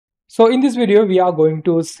So in this video, we are going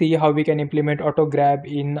to see how we can implement Autograb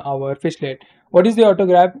in our Phishlet. What is the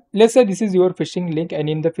Autograb? Let's say this is your phishing link, and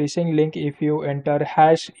in the phishing link, if you enter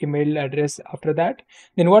hash email address after that,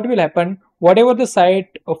 then what will happen? Whatever the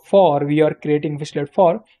site for we are creating Phishlet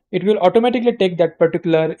for, it will automatically take that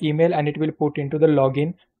particular email and it will put into the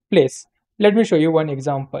login place. Let me show you one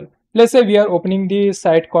example. Let's say we are opening the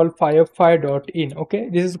site called firefly.in. Okay,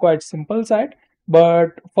 this is quite simple site,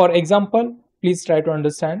 but for example, please try to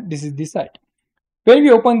understand this is the site. When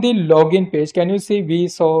we open the login page, can you see we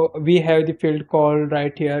have the field called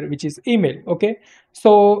right here, which is email. Okay,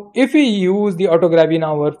 so if we use the Autograb in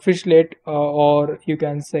our Phishlet or you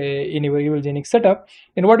can say in your Evilginx setup,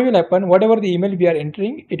 then what will happen? Whatever the email we are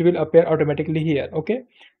entering, it will appear automatically here. Okay,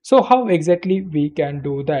 so how exactly we can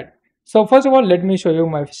do that? So first of all, let me show you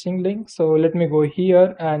my phishing link. So let me go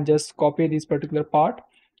here and just copy this particular part,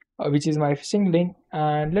 which is my phishing link,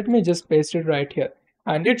 and let me just paste it right here,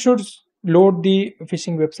 and it should load the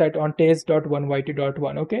phishing website on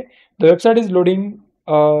test.1yt.1. okay, the website is loading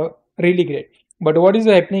really great, but what is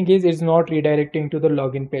happening is it's not redirecting to the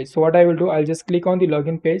login page. So what I will do, I'll just click on the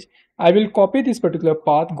login page. I will copy this particular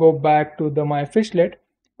path, go back to the my Phishlet,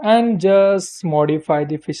 and just modify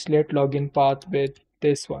the Phishlet login path with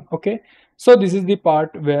this one. Okay, so this is the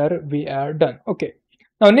part where we are done. Okay,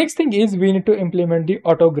 now next thing is we need to implement the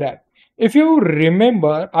Autograb. If you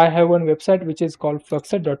remember, I have one website which is called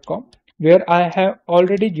FluxxSet.com, where I have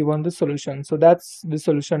already given the solution. So that's the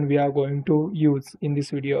solution we are going to use in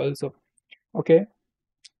this video also. Okay,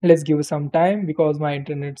 let's give some time because my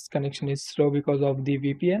internet's connection is slow because of the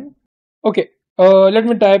VPN. Okay, let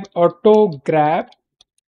me type Autograb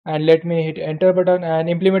and let me hit enter button, and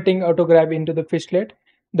implementing Autograb into the Phishlet.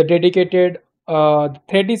 The dedicated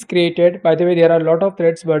thread is created. By the way, there are a lot of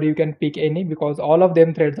threads, but you can pick any because all of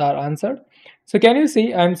them threads are answered. So can you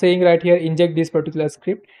see I'm saying right here inject this particular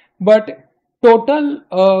script, but total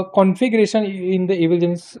configuration in the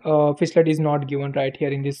Evilginx Phishlet is not given right here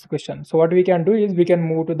in this question. So what we can do is we can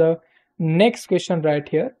move to the next question right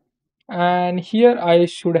here, and here I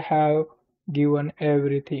should have given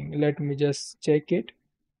everything. Let me just check it.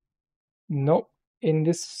 No, in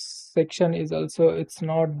this section is also it's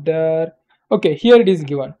not there. Okay, here it is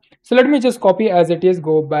given. So let me just copy as it is,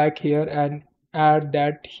 go back here and add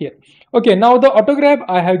that here. Okay, now the Autograb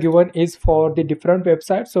I have given is for the different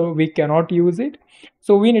websites, so we cannot use it,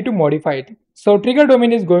 so we need to modify it. So trigger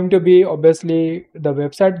domain is going to be obviously the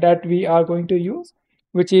website that we are going to use,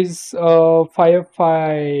 which is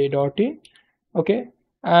firefly.in. okay,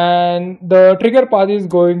 and the trigger path is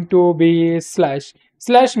going to be slash.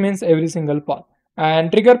 Slash means every single path.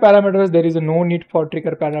 And trigger parameters, there is no need for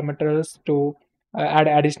trigger parameters to add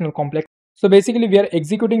additional complex. So basically we are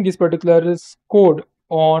executing this particular code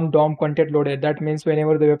on DOM content loaded. That means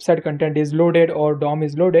whenever the website content is loaded or DOM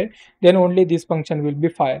is loaded, then only this function will be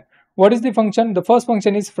fired. What is the function? The first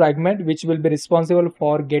function is fragment, which will be responsible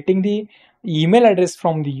for getting the email address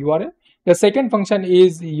from the URL. The second function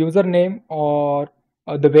is username or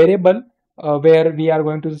the variable where we are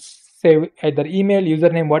going to save either email,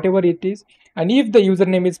 username, whatever it is. And if the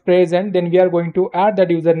username is present, then we are going to add that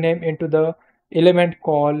username into the element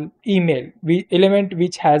called email, element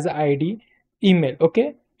which has ID email,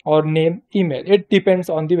 okay, or name email. It depends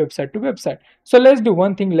on the website to website. So let's do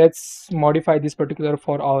one thing. Let's modify this particular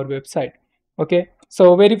for our website. Okay,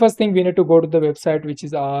 so very first thing we need to go to the website, which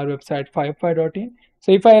is our website firefly.in.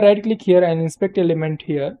 So if I right click here and inspect element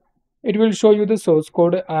here, it will show you the source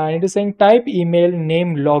code, and it is saying type email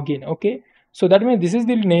name login. Okay, so that means this is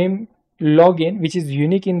the name login which is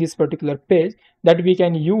unique in this particular page that we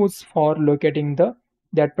can use for locating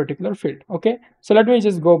that particular field. Okay, so let me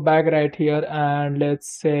just go back right here and let's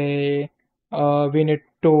say we need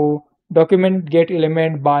to document get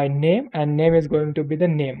element by name, and name is going to be the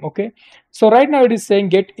name. Okay, so right now it is saying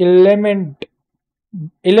get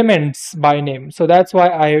elements by name, so that's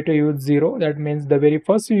why I have to use 0. That means the very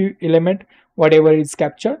first element whatever is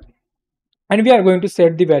captured, and we are going to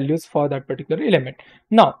set the values for that particular element.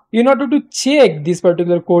 Now in order to check this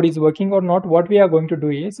particular code is working or not, what we are going to do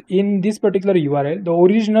is in this particular URL, the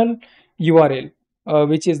original URL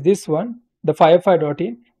which is this one, the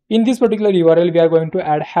firefly.in, in this particular URL we are going to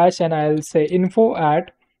add hash, and I'll say info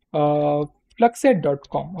at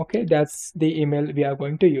FluxxSet.com. okay, that's the email we are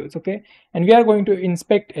going to use. Okay, and we are going to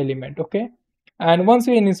inspect element. Okay, and once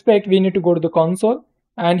we inspect, we need to go to the console,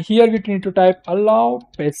 and here we need to type allow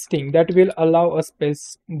pasting. That will allow us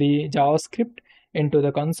paste the JavaScript into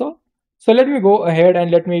the console. So let me go ahead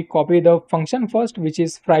and let me copy the function first, which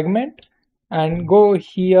is fragment, and go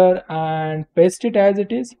here and paste it as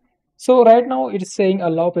it is. So right now it's saying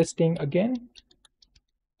allow pasting again.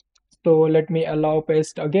 So let me allow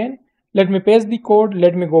paste again. Let me paste the code.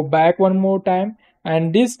 Let me go back one more time,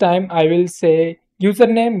 and this time I will say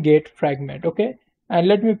username get fragment. Okay, and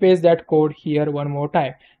let me paste that code here one more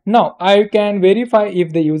time. Now I can verify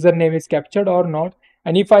if the username is captured or not,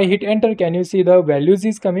 and if I hit enter, can you see the values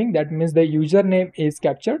is coming? That means the username is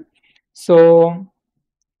captured. So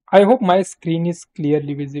I hope my screen is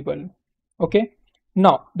clearly visible. Okay.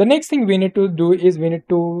 Now, the next thing we need to do is we need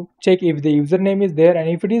to check if the username is there, and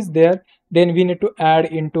if it is there, then we need to add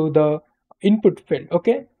into the input field.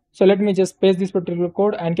 Okay. So let me just paste this particular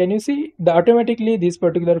code, and can you see the automatically this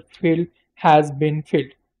particular field has been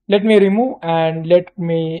filled. Let me remove and let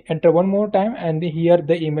me enter one more time, and here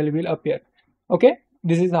the email will appear. Okay.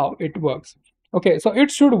 This is how it works. Okay. So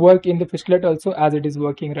it should work in the Phishlet also, as it is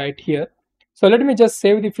working right here. So let me just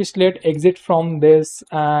save the Phishlet, exit from this,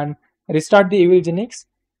 and restart the Evilginx.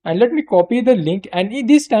 And let me copy the link. And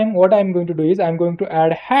this time what I'm going to do is I'm going to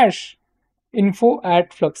add hash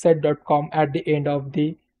info@fluxxset.com at the end of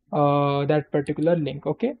the that particular link.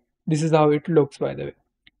 Okay, this is how it looks, by the way.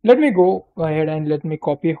 Let me go ahead and let me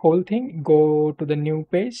copy whole thing, go to the new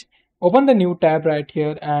page, open the new tab right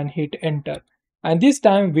here and hit enter. And this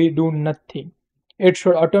time we do nothing. It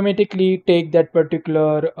should automatically take that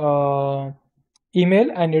particular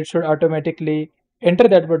email, and it should automatically enter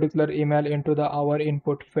that particular email into the our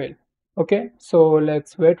input field. Okay, so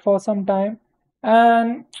let's wait for some time,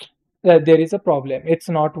 and there is a problem. It's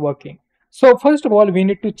not working. So first of all, we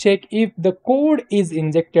need to check if the code is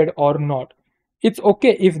injected or not. It's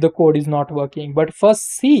okay if the code is not working, but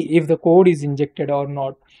first see if the code is injected or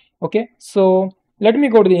not. Okay, so let me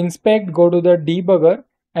go to the inspect, go to the debugger,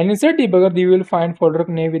 and inside debugger you will find folder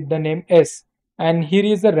name with the name s, and here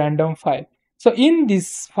is the random file. So in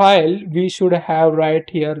this file we should have right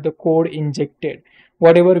here the code injected,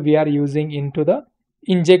 whatever we are using into the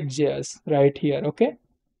Inject.js right here. Okay,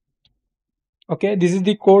 okay, this is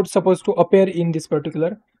the code supposed to appear in this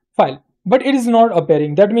particular file, but it is not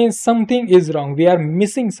appearing. That means something is wrong, we are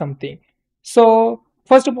missing something. So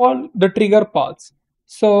first of all, the trigger paths.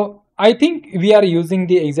 So I think we are using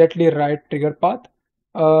the exactly right trigger path.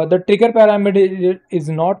 The trigger parameter is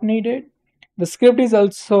not needed. The script is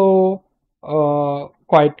also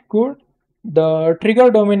quite good. The trigger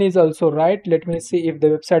domain is also right. Let me see if the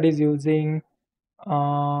website is using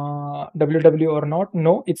www or not.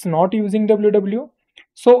 No, it's not using www.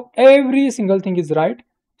 So every single thing is right.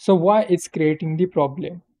 So why it's creating the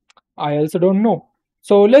problem, I also don't know.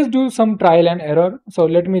 So let's do some trial and error. So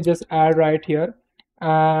let me just add right here,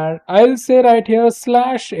 and I'll say right here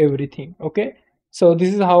slash everything. Okay, so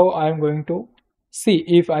this is how I'm going to see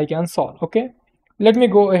if I can solve. Okay, let me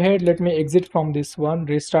go ahead, let me exit from this one,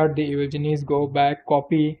 restart the Evilginx, go back,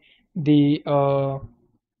 copy the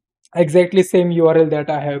exactly same URL that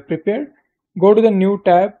I have prepared, go to the new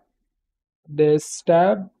tab, this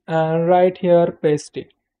tab, and right here paste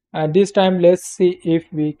it. And this time let's see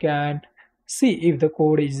if we can see if the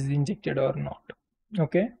code is injected or not.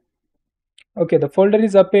 Okay, okay, the folder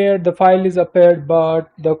is appeared, the file is appeared,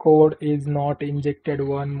 but the code is not injected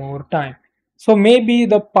one more time. So maybe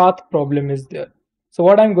the path problem is there. So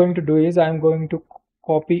what I'm going to do is I'm going to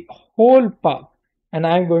copy whole path and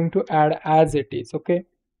I'm going to add as it is. Okay,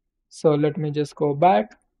 so let me just go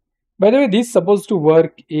back. By the way, this is supposed to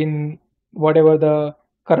work in whatever the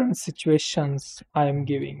current situations I am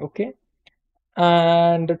giving. Okay,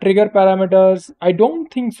 and the trigger parameters, I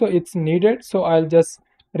don't think so it's needed, so I'll just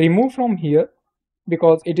remove from here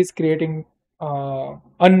because it is creating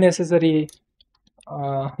unnecessary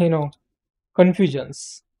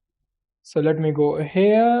confusions. So let me go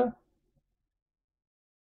here,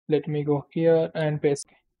 and paste.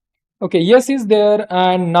 Okay, yes is there,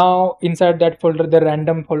 and now inside that folder the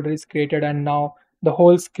random folder is created, and now the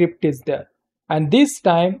whole script is there, and this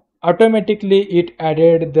time automatically it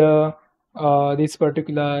added the this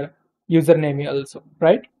particular username also,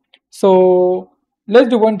 right? So let's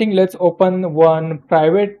do one thing, let's open one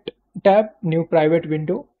private tab, new private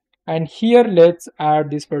window, and here let's add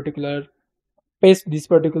this particular, paste this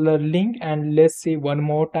particular link, and let's see one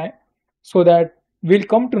more time so that we'll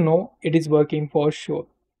come to know it is working for sure.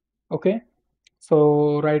 Okay,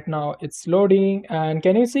 so right now it's loading, and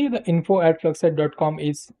can you see the info@fluxxset.com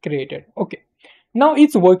is created. Okay, now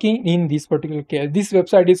it's working in this particular case. This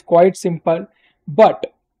website is quite simple,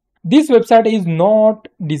 but this website is not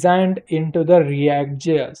designed into the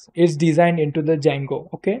React.js, it's designed into the Django.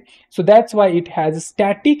 Okay, so that's why it has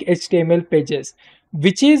static HTML pages,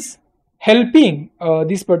 which is helping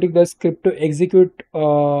this particular script to execute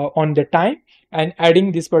on the time, and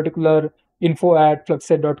adding this particular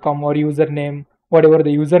info@fluxxset.com or username, whatever the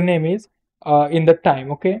username is, in the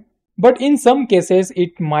time. Okay, but in some cases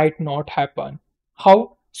it might not happen.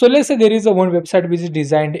 How? So let's say there is a one website which is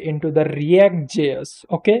designed into the ReactJS.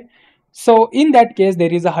 Okay, so in that case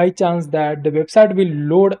there is a high chance that the website will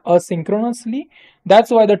load asynchronously.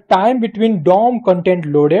 That's why the time between DOM content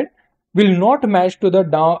loaded will not match to the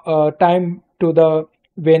time to the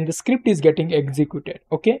when the script is getting executed.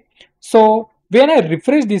 Okay, so when I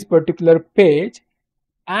refresh this particular page,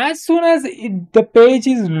 as soon as the page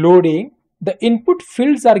is loading, the input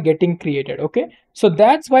fields are getting created. Okay, so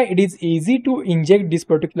that's why it is easy to inject this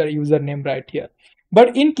particular username right here.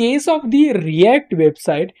 But in case of the React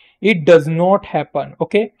website, it does not happen.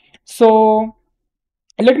 Okay, so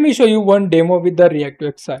let me show you one demo with the React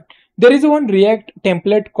website. There is one React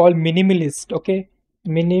template called minimalist. Okay,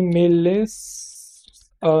 minimalist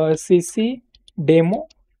cc demo,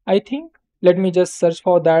 I think. Let me just search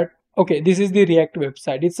for that. Okay, this is the React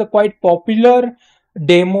website. It's a quite popular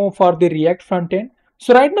demo for the React frontend.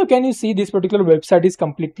 So right now, can you see this particular website is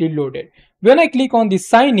completely loaded? When I click on the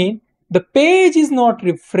sign in, the page is not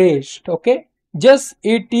refreshed. Okay, just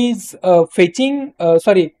it is redirecting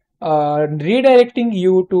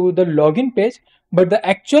you to the login page, but the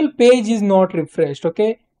actual page is not refreshed.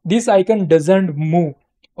 Okay, this icon doesn't move.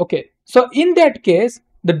 Okay, so in that case,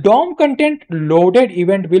 the DOM content loaded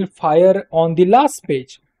event will fire on the last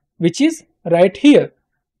page, which is right here.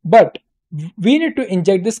 But we need to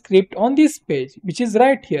inject the script on this page, which is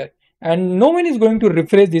right here, and no one is going to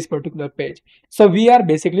refresh this particular page. So we are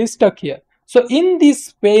basically stuck here. So in this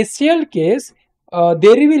special case,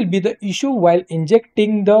 there will be the issue while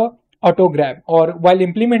injecting the Autograb or while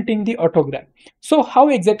implementing the Autograb. So how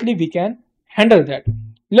exactly we can handle that?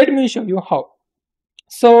 Let me show you how.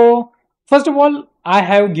 So first of all, I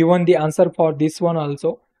have given the answer for this one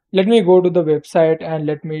also. Let me go to the website and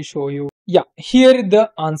let me show you. Yeah, here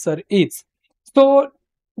the answer is. So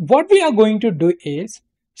what we are going to do is,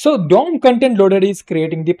 so DOM content loaded is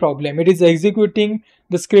creating the problem. It is executing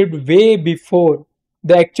the script way before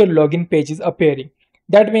the actual login page is appearing.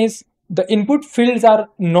 That means the input fields are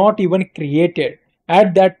not even created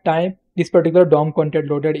at that time this particular DOM content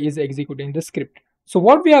loaded is executing the script. So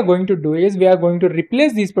what we are going to do is we are going to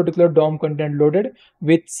replace this particular DOM content loaded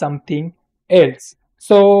with something else.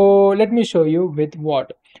 So let me show you with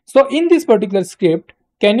what. So in this particular script,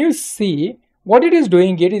 can you see what it is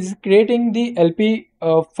doing? It is creating the LP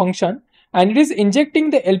function, and it is injecting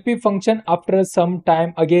the LP function after some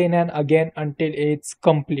time again and again until it's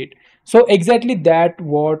complete. So exactly that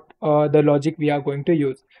what the logic we are going to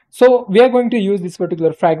use. So we are going to use this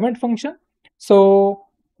particular fragment function. So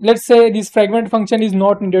let's say this fragment function is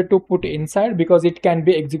not needed to put inside because it can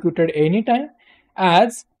be executed anytime,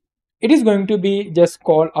 as it is going to be just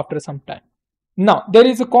called after some time. Now there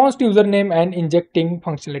is a const username and injecting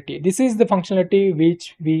functionality. This is the functionality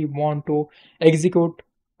which we want to execute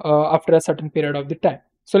after a certain period of the time.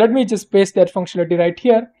 So let me just paste that functionality right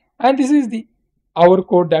here, and this is the our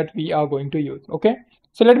code that we are going to use. Okay,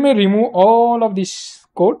 so let me remove all of this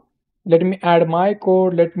code. Let me add my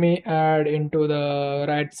code. Let me add into the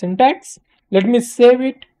right syntax. Let me save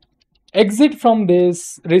it, exit from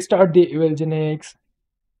this, restart the Evilginx,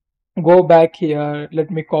 go back here. Let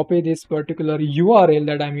me copy this particular URL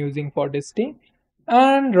that I'm using for testing,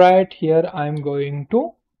 and right here I'm going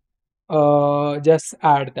to just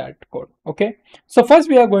add that code. Okay, so first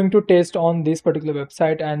we are going to test on this particular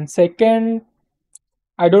website, and second,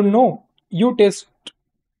 I don't know, you test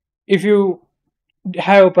if you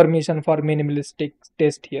have permission for minimalistic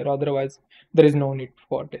test here, otherwise there is no need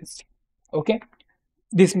for testing. Okay,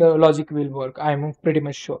 this logic will work, I'm pretty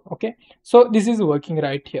much sure. Okay, so this is working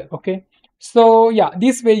right here. Okay, so yeah,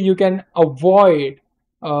 this way you can avoid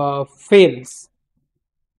fails.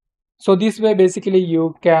 So this way basically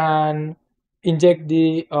you can inject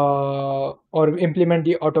the or implement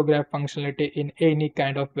the Autograb functionality in any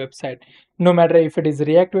kind of website, no matter if it is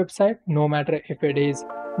React website, no matter if it is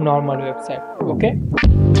normal website. Okay.